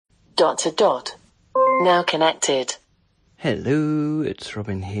... Now connected. Hello, it's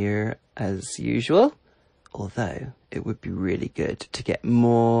Robin here as usual. Although it would be really good to get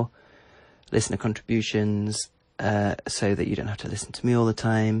more listener contributions so that you don't have to listen to me all the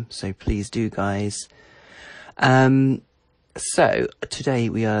time. So please do, guys. So today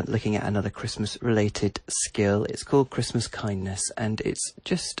we are looking at another Christmas related skill. It's called Christmas kindness, and it's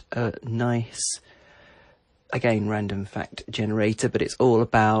just a nice, again, random fact generator, but it's all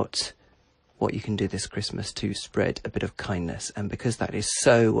about what you can do this Christmas to spread a bit of kindness. And because that is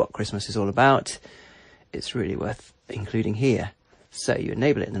so what Christmas is all about, it's really worth including here. So you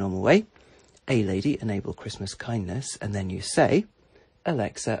enable it in the normal way. A lady, enable Christmas kindness, and then you say,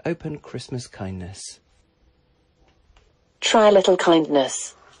 Alexa, open Christmas kindness. Try a little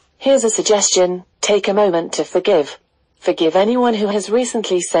kindness. Here's a suggestion. Take a moment to forgive. Forgive anyone who has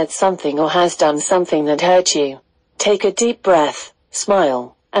recently said something or has done something that hurt you. Take a deep breath,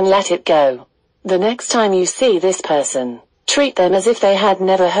 smile, and let it go. The next time you see this person, treat them as if they had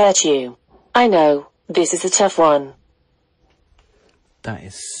never hurt you. I know, this is a tough one. That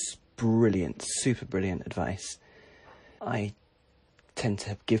is brilliant, super brilliant advice. I tend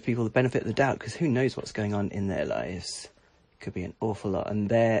to give people the benefit of the doubt because who knows what's going on in their lives. Could be an awful lot, and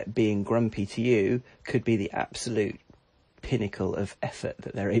their being grumpy to you could be the absolute pinnacle of effort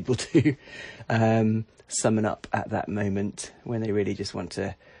that they're able to summon up at that moment when they really just want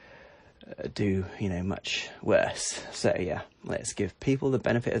to do, much worse. So yeah, let's give people the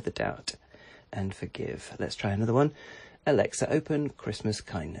benefit of the doubt and forgive. Let's try another one. Alexa, open Christmas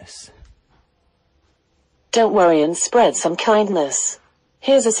kindness. Don't worry and spread some kindness.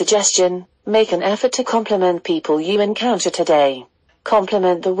 Here's a suggestion. Make an effort to compliment people you encounter today.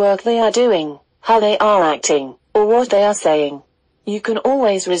 Compliment the work they are doing, how they are acting, or what they are saying. You can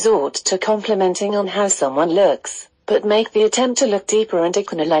always resort to complimenting on how someone looks, but make the attempt to look deeper and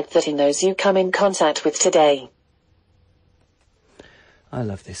acknowledge that in those you come in contact with today. I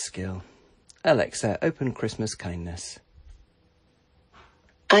love this skill. Alexa, open Christmas kindness.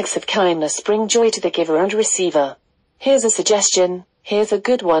 Acts of kindness bring joy to the giver and receiver. Here's a suggestion. Here's a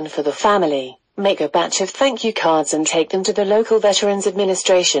good one for the family. Make a batch of thank you cards and take them to the local Veterans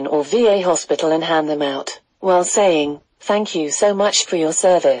Administration or VA hospital and hand them out, while saying, thank you so much for your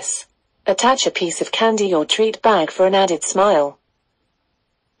service. Attach a piece of candy or treat bag for an added smile.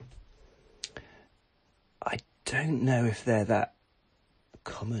 I don't know if they're that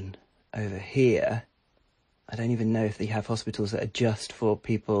common over here. I don't even know if they have hospitals that are just for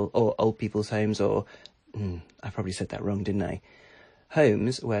people or old people's homes or, I probably said that wrong, didn't I?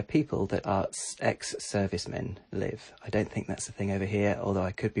 Homes where people that are ex-servicemen live. I don't think that's the thing over here, although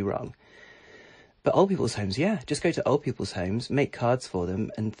I could be wrong. But old people's homes, yeah, just go to old people's homes, make cards for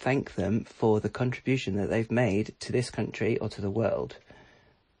them and thank them for the contribution that they've made to this country or to the world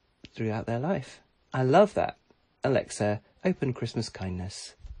throughout their life. I love that. Alexa, open Christmas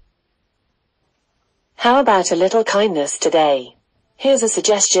kindness. How about a little kindness today? Here's a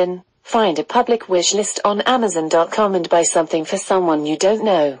suggestion. Find a public wish list on Amazon.com and buy something for someone you don't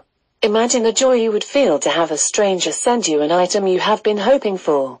know. Imagine the joy you would feel to have a stranger send you an item you have been hoping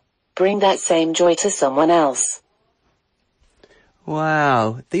for. Bring that same joy to someone else.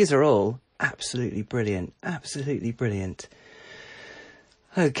 Wow, these are all absolutely brilliant. Absolutely brilliant.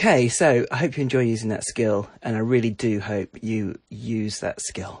 Okay, so I hope you enjoy using that skill, and I really do hope you use that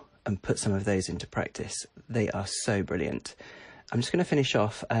skill and put some of those into practice. They are so brilliant. I'm just going to finish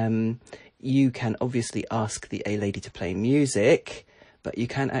off. You can obviously ask the A-Lady to play music, but you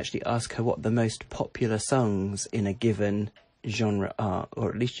can actually ask her what the most popular songs in a given genre are, or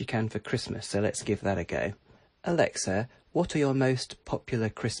at least you can for Christmas, so let's give that a go. Alexa, what are your most popular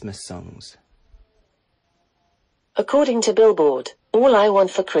Christmas songs? According to Billboard, All I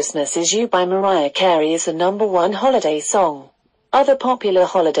Want for Christmas Is You by Mariah Carey is the #1 holiday song. Other popular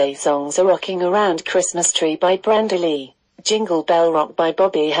holiday songs are Rocking Around Christmas Tree by Brenda Lee, Jingle Bell Rock by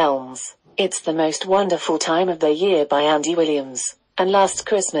Bobby Helms, It's the Most Wonderful Time of the Year by Andy Williams, and Last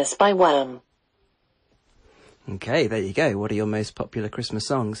Christmas by Wham. Okay, there you go. What are your most popular Christmas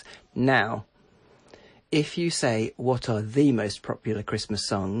songs? Now, if you say, what are the most popular Christmas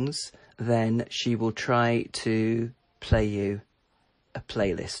songs, then she will try to play you a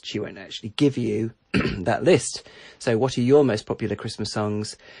playlist. She won't actually give you that list. So what are your most popular Christmas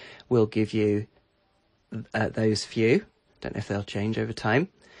songs? We'll give you those few. Don't know if they'll change over time.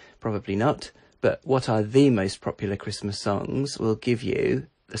 Probably not. But what are the most popular Christmas songs? We'll give you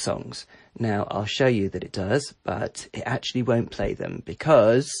the songs. Now, I'll show you that it does, but it actually won't play them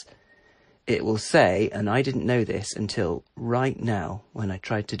because it will say, and I didn't know this until right now when I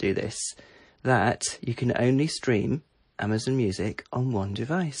tried to do this, that you can only stream Amazon Music on one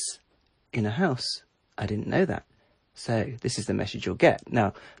device. in a house. I didn't know that. So this is the message you'll get.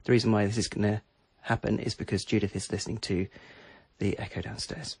 Now, the reason why this is going to happen is because Judith is listening to the echo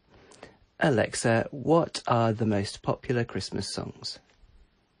downstairs. Alexa, what are the most popular Christmas songs?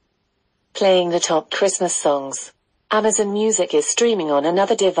 Playing the top Christmas songs. Amazon Music is streaming on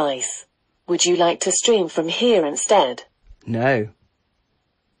another device. Would you like to stream from here instead? No.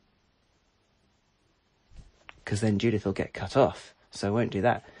 Because then Judith will get cut off, so I won't do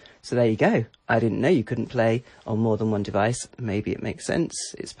that. So there you go. I didn't know you couldn't play on more than one device. Maybe it makes sense.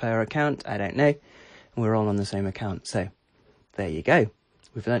 It's per account. I don't know. We're all on the same account. So there you go.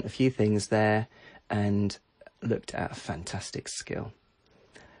 We've learnt a few things there and looked at a fantastic skill.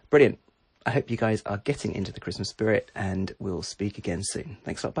 Brilliant. I hope you guys are getting into the Christmas spirit, and we'll speak again soon.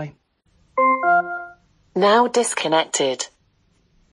 Thanks a lot. Bye. Now disconnected.